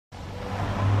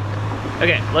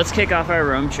Okay, let's kick off our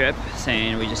Rome trip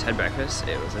saying we just had breakfast.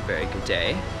 It was a very good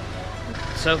day.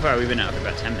 So far we've been out for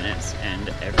about 10 minutes and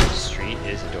every street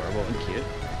is adorable and cute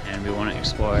and we want to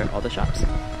explore all the shops.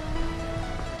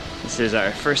 This is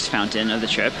our first fountain of the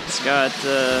trip. It's got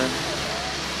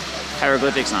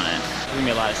hieroglyphics on it. There's gonna be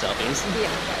a lot of selfies. Yeah.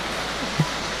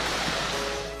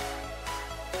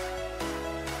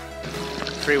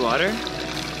 Free water,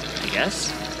 I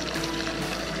guess.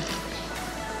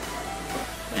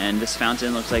 And this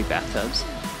fountain looks like bathtubs.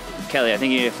 Kelly, I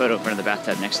think you need a photo in front of the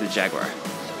bathtub next to the Jaguar.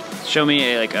 Show me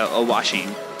a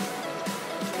washing.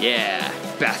 Yeah,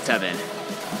 bathtubing.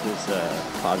 This is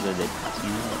Plaza de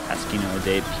Pasquino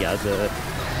de Piazza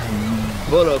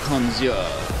Boloconzio.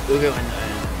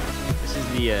 This is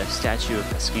the statue of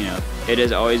Pasquino. It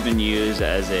has always been used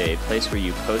as a place where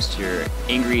you post your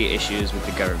angry issues with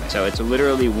the government. So it's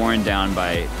literally worn down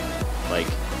by like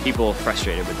people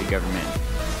frustrated with the government.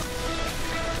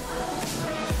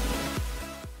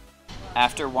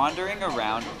 After wandering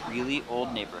around really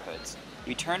old neighborhoods,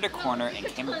 we turned a corner and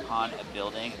came upon a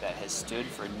building that has stood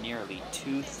for nearly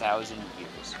 2,000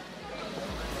 years.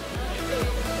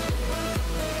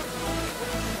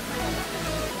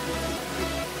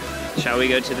 Shall we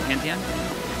go to the Pantheon?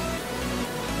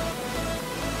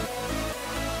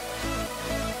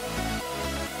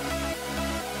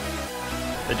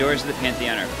 The doors of the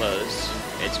Pantheon are closed.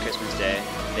 It's Christmas Day.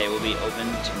 They will be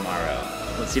open tomorrow.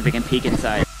 Let's see if we can peek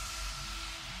inside.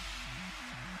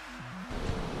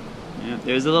 Yeah,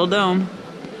 there's a little dome.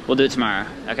 We'll do it tomorrow,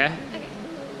 okay? Okay.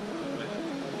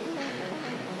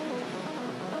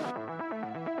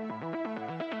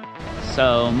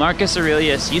 So Marcus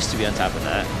Aurelius used to be on top of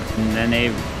that, and then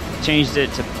they changed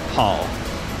it to Paul.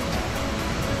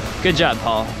 Good job,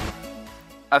 Paul.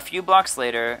 A few blocks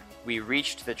later, we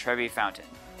reached the Trevi Fountain.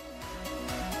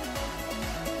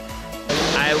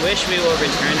 I wish we will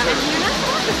return to... You're not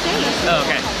supposed to say it. Oh,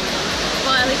 okay.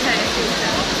 Well, at least I assume so.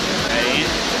 Ready?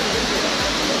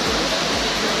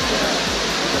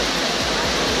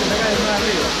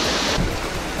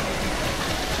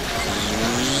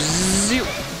 Zoom.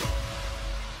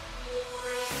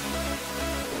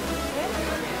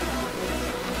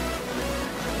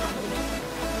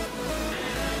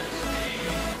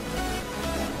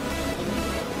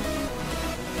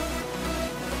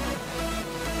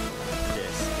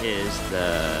 This is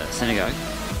the synagogue.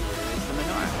 Here's the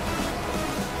menorah.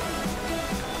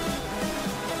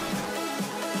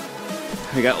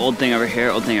 We got old thing over here,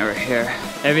 old thing over here.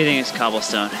 Everything is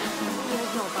cobblestone.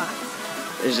 There's no box.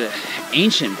 There's an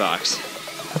ancient box,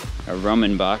 a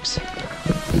Roman box. Show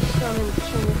me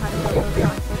how to build those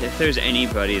boxes. If there's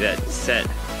anybody that set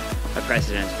a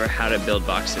precedent for how to build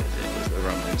boxes, it was the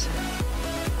Romans.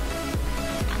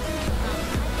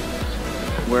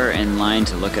 We're in line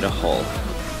to look at a hole.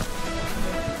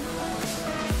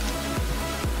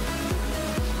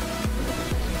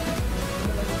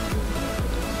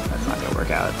 That's not gonna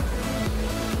work out.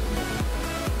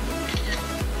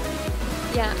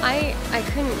 Yeah, I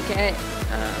couldn't get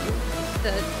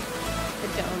the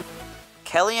dome.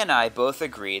 Kelly and I both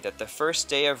agree that the first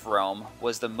day of Rome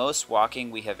was the most walking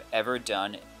we have ever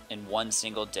done in one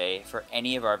single day for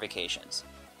any of our vacations.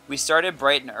 We started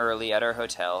bright and early at our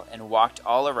hotel and walked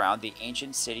all around the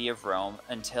ancient city of Rome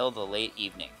until the late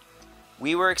evening.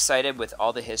 We were excited with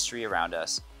all the history around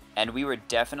us, and we were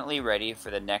definitely ready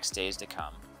for the next days to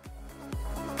come.